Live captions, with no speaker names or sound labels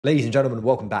Ladies and gentlemen,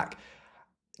 welcome back.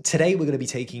 Today, we're going to be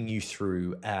taking you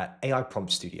through AI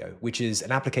Prompt Studio, which is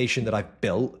an application that I've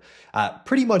built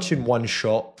pretty much in one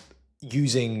shot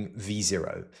using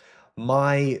V0.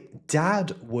 My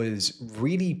dad was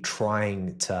really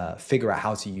trying to figure out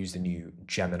how to use the new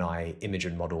Gemini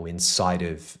Imogen model inside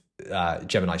of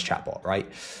Gemini's chatbot, right?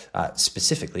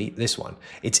 Specifically, this one.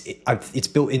 It's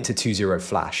built into 2.0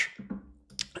 Flash.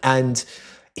 And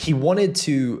he wanted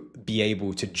to be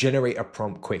able to generate a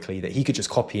prompt quickly that he could just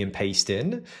copy and paste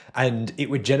in, and it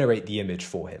would generate the image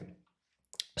for him.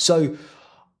 So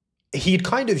he'd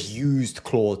kind of used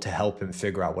Claude to help him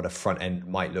figure out what a front end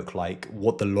might look like,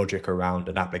 what the logic around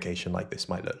an application like this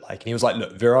might look like. And he was like,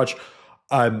 look, Viraj,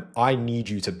 I need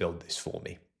you to build this for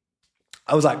me.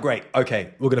 I was like, great,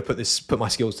 okay, we're going to put my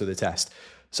skills to the test.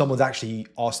 Someone's actually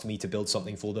asked me to build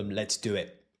something for them. Let's do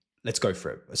it. Let's go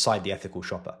for it, aside the ethical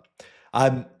shopper.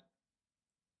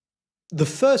 The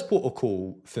first port of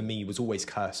call for me was always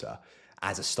Cursor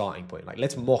as a starting point. Like,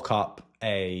 let's mock up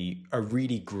a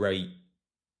really great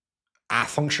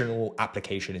functional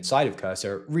application inside of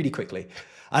Cursor really quickly.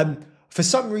 For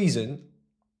some reason,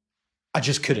 I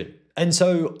just couldn't. And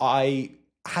so I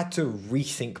had to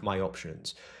rethink my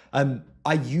options.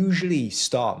 I usually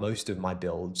start most of my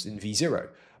builds in V0,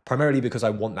 primarily because I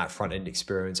want that front-end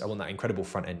experience. I want that incredible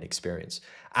front-end experience.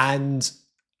 And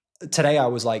today I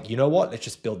was like, you know what? Let's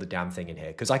just build the damn thing in here.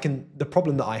 Because the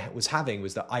problem that I was having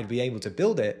was that I'd be able to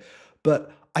build it,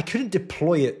 but I couldn't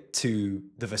deploy it to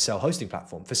the Vercel hosting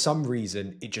platform. For some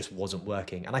reason, it just wasn't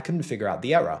working. And I couldn't figure out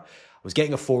the error. I was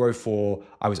getting a 404.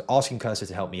 I was asking Cursor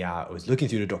to help me out. I was looking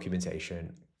through the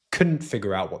documentation, couldn't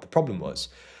figure out what the problem was.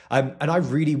 And I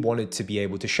really wanted to be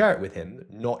able to share it with him,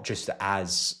 not just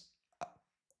as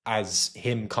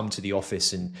him come to the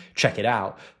office and check it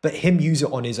out, but him use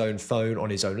it on his own phone, on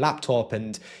his own laptop,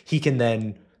 and he can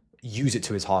then use it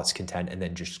to his heart's content and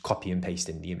then just copy and paste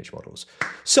in the image models.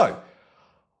 So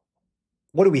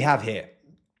what do we have here?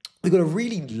 We've got a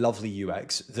really lovely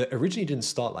UX that originally didn't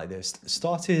start like this. It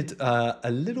started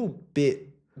a little bit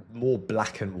more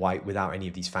black and white without any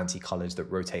of these fancy colors that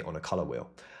rotate on a color wheel.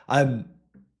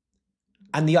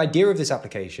 And the idea of this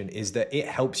application is that it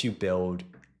helps you build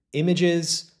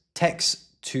images,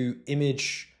 text to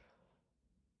images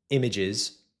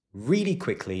really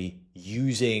quickly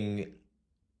using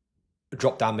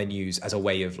drop-down menus as a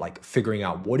way of like figuring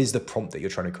out what is the prompt that you're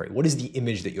trying to create, what is the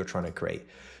image that you're trying to create.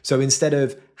 So instead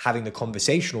of having the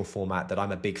conversational format that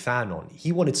I'm a big fan on,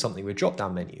 he wanted something with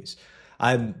drop-down menus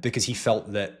because he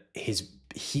felt that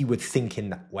he would think in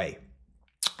that way.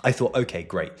 I thought, okay,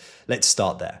 great, let's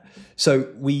start there. So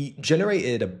we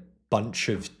generated a bunch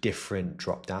of different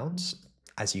drop downs,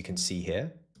 as you can see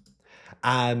here.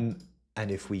 And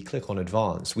if we click on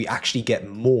advanced, we actually get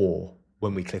more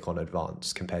when we click on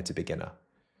advanced compared to beginner.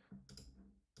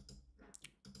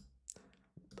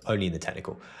 Only in the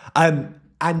technical. And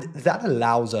that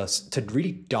allows us to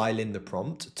really dial in the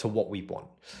prompt to what we want.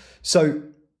 So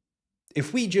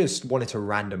if we just wanted to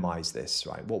randomize this,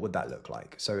 right, what would that look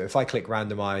like? So if I click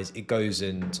randomize, it goes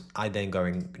and I then go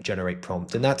and generate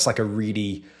prompt. And that's like a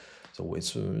really, so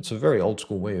it's a very old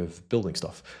school way of building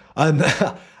stuff.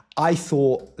 I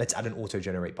thought, let's add an auto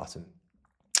generate button.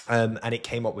 And it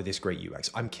came up with this great UX.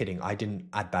 I'm kidding. I didn't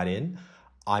add that in.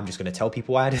 I'm just going to tell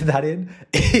people I added that in.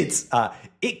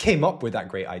 It came up with that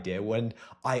great idea when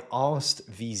I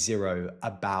asked V0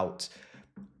 about,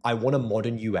 I want a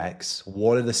modern UX.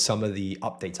 What are some of the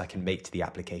updates I can make to the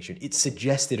application? It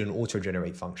suggested an auto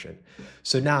generate function.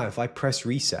 So now if I press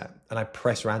reset and I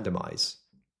press randomize,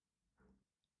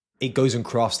 it goes and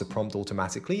crafts the prompt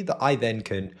automatically that I then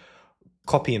can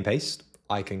copy and paste.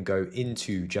 I can go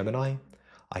into Gemini.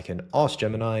 I can ask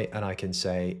Gemini and I can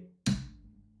say,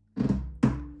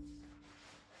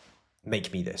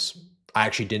 make me this.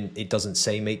 It doesn't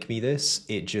say make me this.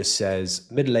 It just says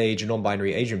middle-aged,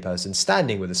 non-binary Asian person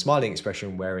standing with a smiling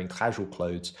expression wearing casual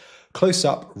clothes, close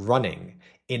up, running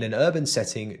in an urban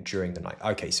setting during the night.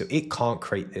 Okay, so it can't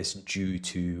create this due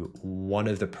to one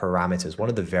of the parameters, one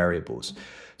of the variables.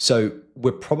 So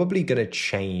we're probably going to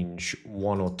change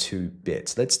 1 or 2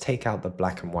 bits. Let's take out the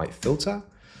black and white filter.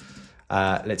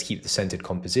 Let's keep the centered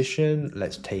composition.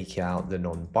 Let's take out the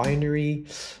non-binary.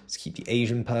 Let's keep the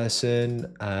Asian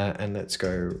person and let's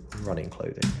go running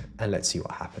clothing and let's see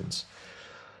what happens.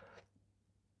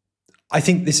 I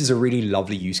think this is a really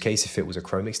lovely use case if it was a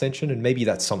Chrome extension, and maybe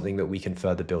that's something that we can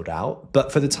further build out.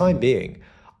 But for the time being,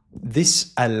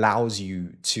 this allows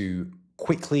you to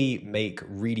quickly make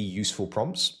really useful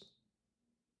prompts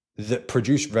that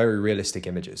produce very realistic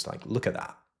images. Like, look at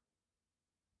that.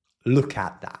 Look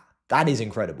at that. That is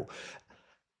incredible.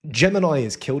 Gemini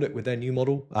has killed it with their new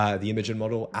model, the Imogen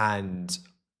model, and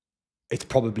It's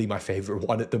probably my favorite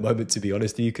one at the moment, to be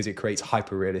honest with you, because it creates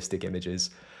hyper realistic images.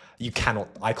 I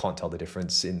can't tell the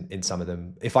difference in some of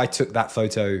them. If I took that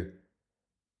photo,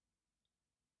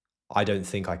 I don't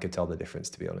think I could tell the difference,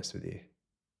 to be honest with you.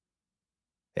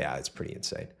 Yeah, it's pretty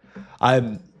insane.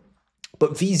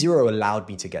 But V0 allowed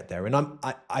me to get there. And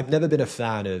I've never been a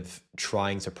fan of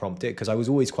trying to prompt it because I was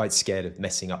always quite scared of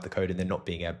messing up the code and then not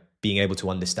being able to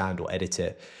understand or edit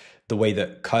it the way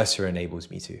that Cursor enables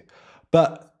me to.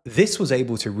 But this was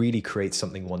able to really create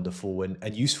something wonderful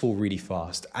and useful really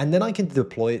fast. And then I can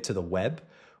deploy it to the web,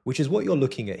 which is what you're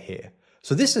looking at here.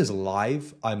 So this is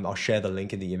live. I'll share the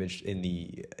link in the image in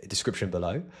the description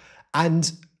below.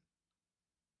 And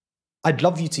I'd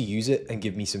love you to use it and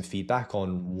give me some feedback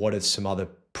on what are some other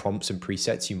prompts and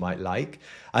presets you might like,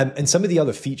 and some of the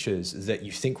other features that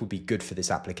you think would be good for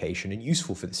this application and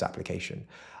useful for this application.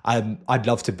 I'd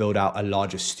love to build out a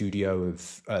larger studio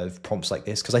of prompts like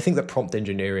this, because I think that prompt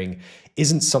engineering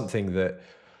isn't something that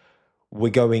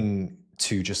we're going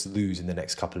to just lose in the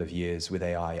next couple of years with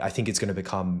AI. I think it's going to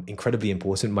become incredibly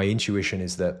important. My intuition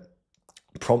is that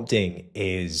prompting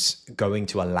is going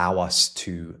to allow us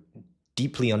to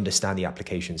deeply understand the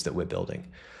applications that we're building.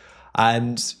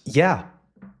 And yeah,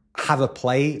 have a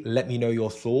play. Let me know your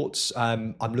thoughts.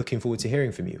 I'm looking forward to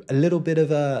hearing from you. A little bit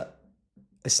of a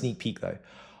sneak peek though.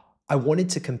 I wanted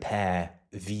to compare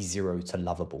V0 to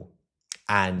Lovable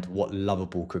and what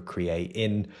Lovable could create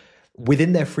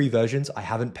within their free versions. I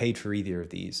haven't paid for either of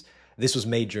these. This was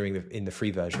made in the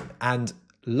free version, and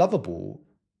Lovable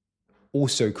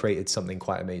also created something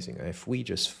quite amazing. If we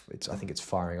I think it's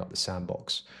firing up the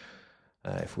sandbox.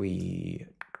 If we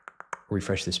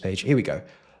refresh this page, here we go.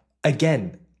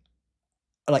 Again,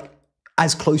 like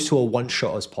as close to a one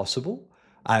shot as possible.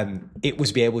 It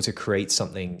was be able to create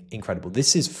something incredible.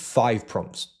 This is 5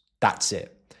 prompts. That's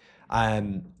it.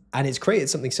 And it's created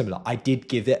something similar. I did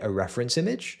give it a reference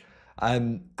image,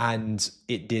 and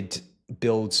it did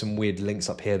build some weird links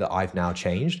up here that I've now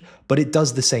changed, but it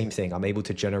does the same thing. I'm able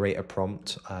to generate a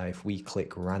prompt. If we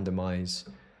click randomize,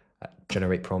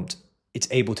 generate prompt, it's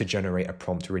able to generate a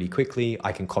prompt really quickly.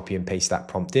 I can copy and paste that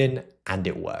prompt in and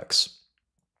it works.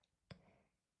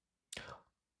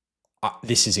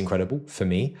 This is incredible for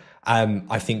me.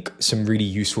 I think some really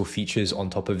useful features on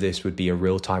top of this would be a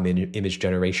real-time image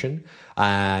generation,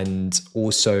 and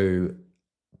also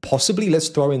possibly let's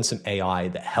throw in some AI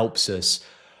that helps us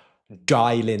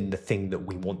dial in the thing that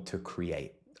we want to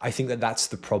create. I think that that's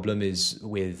the problem is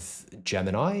with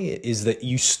Gemini, is that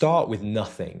you start with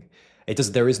nothing.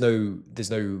 There's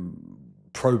no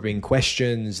probing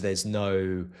questions. There's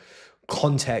no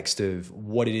context of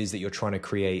what it is that you're trying to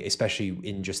create, especially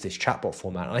in just this chatbot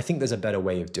format. And I think there's a better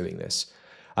way of doing this.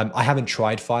 I haven't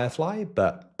tried Firefly,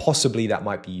 but possibly that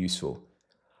might be useful.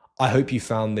 I hope you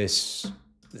found this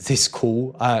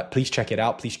cool. Please check it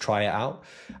out. Please try it out.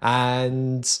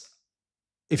 And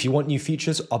if you want new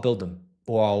features, I'll build them,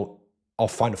 or I'll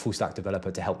find a full stack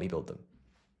developer to help me build them.